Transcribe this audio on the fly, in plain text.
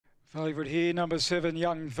Favourite here, number 7,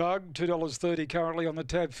 Young Thug, $2.30 currently on the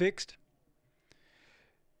tab fixed.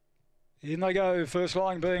 In they go, first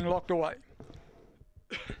line being locked away.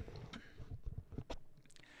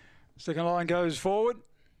 Second line goes forward.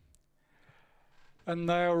 And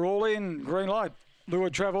they are all in. Green light. Lure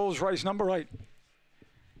travels, race number 8.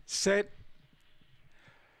 Set.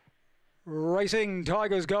 Racing,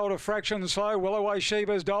 Tiger's Gold a fraction slow, well away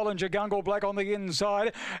Sheba's Doll and Jagungle Black on the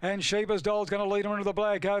inside, and Sheba's Doll's going to lead her into the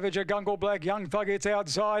black over Jagungle Black. Young Thug gets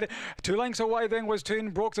outside. 2 lengths away then was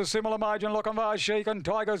Twin Brooks, a similar margin. Lochinvar Chic and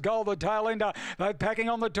Tiger's Gold, the tail ender. They're packing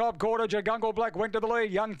on the top quarter. Jagungle Black went to the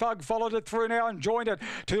lead. Young Thug followed it through now and joined it.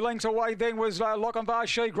 2 lengths away then was Lochinvar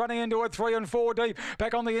Chic running into it 3 and 4 deep.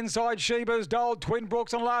 Back on the inside, Sheba's Doll, Twin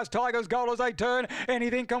Brooks and last Tiger's Gold as they turn.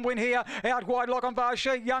 Anything can win here. Out wide Lochinvar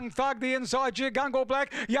Chic, Young Thug the inside, Jagungle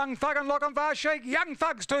Black, Young Thug and Lochinvar Chic. Young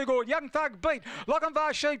Thug's too good. Young Thug beat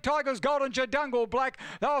Lochinvar Chic, Tiger's Gold and Jagungle Black.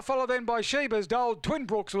 They were followed then by Sheba's Doll. Twin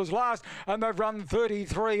Brooks was last and they've run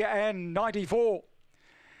 33 and 94.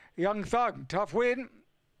 Young Thug, tough win.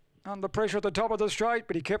 Under pressure at the top of the straight,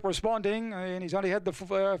 but he kept responding and he's only had the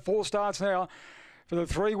 4 starts now for the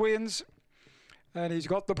 3 wins. And he's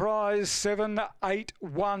got the prize,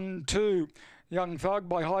 7-8-1-2. Young Thug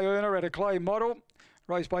by High Earner at a clay model.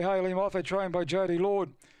 Raced by Haley Moffat, trained by Jody Lord.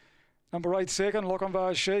 Number 8 second,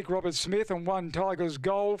 Lochinvar Chic, Robert Smith, and 1 Tiger's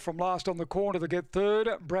Gold from last on the corner to get third,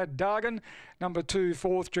 Brad Dargan. Number 2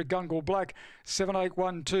 fourth, Jagungle Black,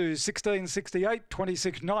 7-8-1-2, 16.68,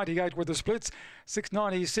 26.98 with the splits.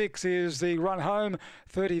 6.96 is the run home,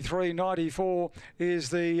 33.94 is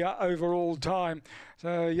the overall time.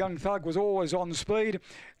 So Young Thug was always on speed,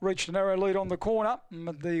 reached a narrow lead on the corner.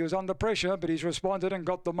 He was under pressure, but he's responded and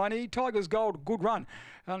got the money. Tiger's Gold, good run.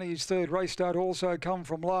 Only his 3rd race start also come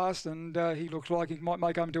from last, and he looks like he might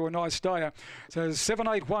make him to a nice stayer. So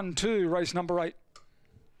 7-8-1-2, race number 8.